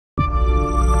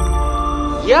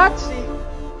YAHTZEE!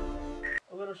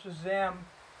 A little Shazam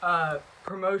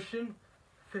promotion.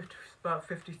 About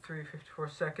 53, 54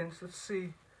 seconds. Let's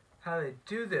see how they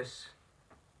do this.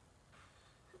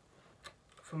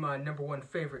 From my #1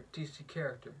 favorite DC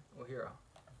character or hero.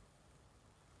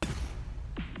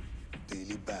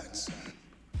 Daily bats,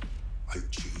 I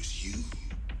choose you.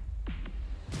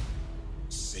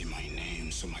 Say my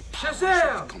name so my power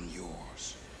shall become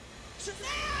yours.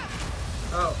 Shazam!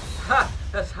 Oh, ha!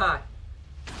 That's hot.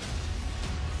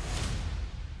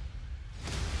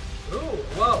 Ooh,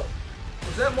 whoa.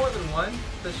 Is that more than one?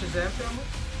 The Shazam family?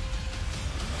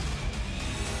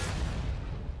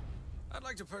 I'd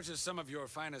like to purchase some of your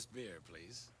finest beer,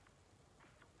 please.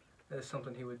 That's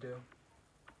something he would do.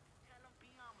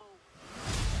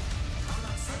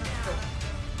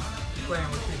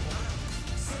 Playing with people.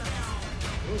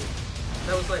 Ooh.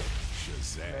 That was like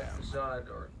Shazam. Zod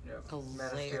or Man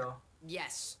of Steel.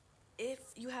 Yes. If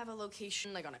you have a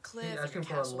location like on a cliff, He's like a asking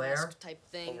for a lair? castle-esque type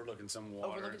thing, Overlooking some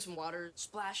water.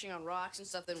 splashing on rocks and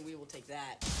stuff, then we will take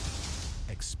that.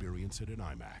 Experience it in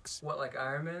IMAX. What, like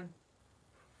Iron Man?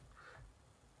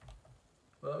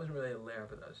 Well, that wasn't really a lair,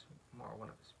 but that was more one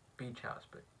of his beach house,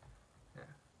 but yeah.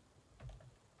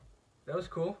 That was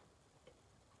cool.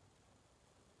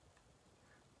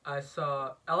 I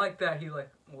like that he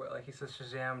like he says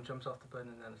Shazam, jumps off the button,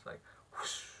 and then it's like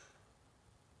whoosh.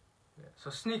 Yeah, so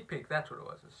sneak peek, that's what it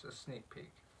was. It's a sneak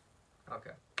peek.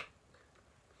 Okay.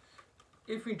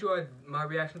 If you enjoyed my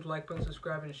reaction, to like button,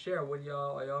 subscribe, and share. Are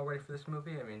y'all ready for this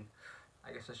movie? I mean,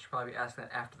 I guess I should probably ask that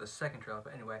after the second trailer,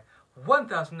 but anyway,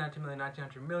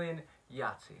 1,019,900,000,000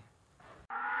 YAHTZEE.